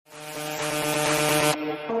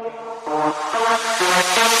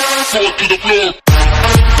fall to the floor.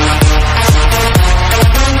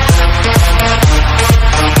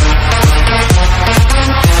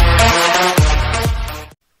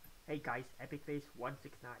 Hey guys, EpicFace169.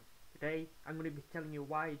 Today, I'm going to be telling you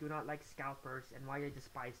why I do not like scalpers and why I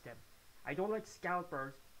despise them. I don't like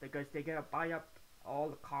scalpers because they get to buy up all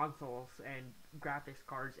the consoles and graphics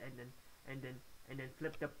cards and then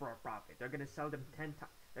flip them for a profit. They're gonna sell them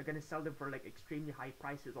they're gonna sell them for like extremely high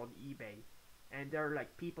prices on eBay, and they're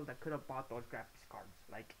like people that could have bought those graphics cards.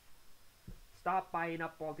 Like, stop buying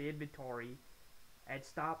up all the inventory and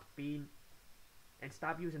stop using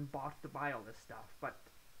bots to buy all this stuff. But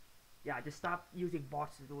yeah, just stop using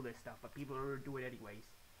bots to do this stuff, but people are do it anyways.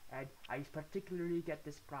 And I particularly get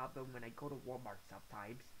this problem when I go to Walmart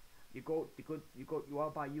sometimes. You want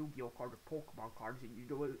to buy Yu-Gi-Oh cards or Pokemon cards, and you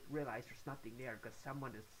don't realize there's nothing there because some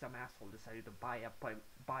asshole decided to buy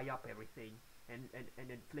up everything and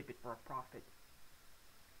then flip it for a profit.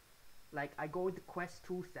 Like, I go into Quest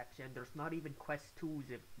 2 section, there's not even Quest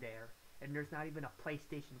 2s there, and there's not even a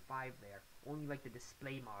PlayStation 5 there. Only like the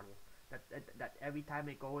display model. That every time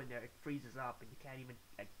I go in there, it freezes up, and you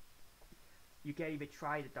can't even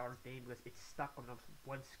try the darn thing because it's stuck on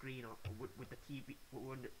one screen with the TV.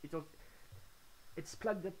 It's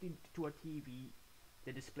plugged up into a TV,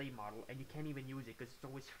 the display model, and you can't even use it because it's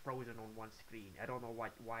always frozen on one screen. I don't know why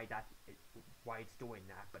it's doing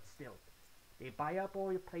that, but still, they buy up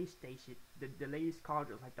all your PlayStation, the latest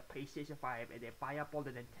consoles like the PlayStation 5, and they buy up all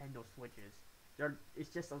the Nintendo Switches. It's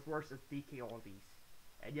just as worse as DK Oldies.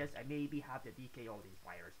 And yes, I maybe have the DK Oldies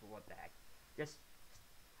virus, but what the heck?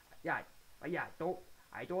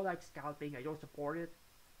 I don't like scalping. I don't support it,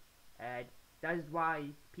 and that is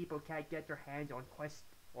why people can't get their hands on Quest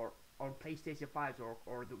or on PlayStation 5s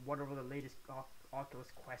or whatever the latest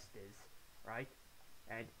Oculus Quest is, right?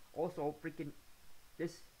 And also freaking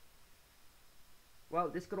this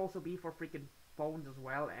could also be for freaking phones as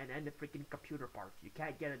well, and the freaking computer parts. You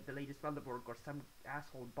can't get the latest motherboard because some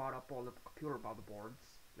asshole bought up all the computer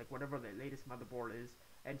motherboards, like whatever the latest motherboard is,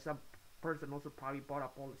 and some person also probably bought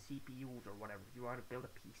up all the CPUs or whatever. You want to build a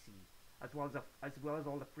PC, as well as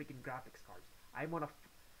all the freaking graphics cards.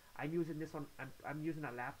 I'm using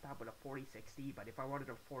a laptop with a 4060, but if I wanted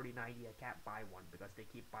a 4090, I can't buy one because they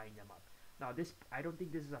keep buying them up. Now I don't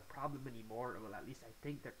think this is a problem anymore. Well, at least I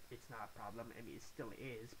think that it's not a problem. I mean, it still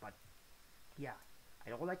is, but yeah, I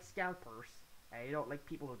don't like scalpers. I don't like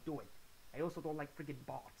people who do it. I also don't like freaking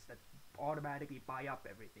bots that automatically buy up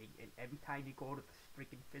everything, and every time you go to the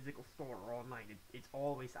freaking physical store or online, it's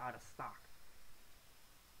always out of stock.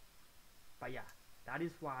 But yeah, that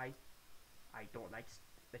is why I don't like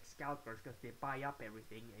scalpers, because they buy up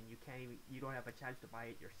everything and you don't have a chance to buy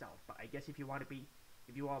it yourself. But I guess if you want to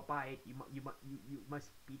buy it, you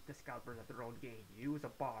must beat the scalpers at their own game. You use a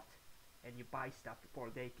bot and you buy stuff before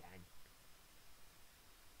they can,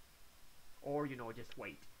 or just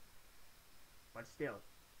wait. But still,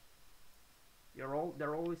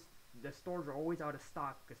 the stores are always out of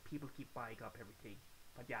stock because people keep buying up everything.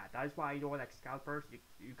 But yeah, that is why I don't like scalpers.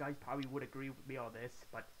 You guys probably would agree with me on this.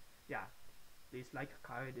 But yeah, please like,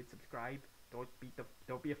 comment, and subscribe.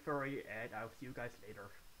 Don't be a furry, and I'll see you guys later.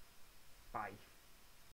 Bye.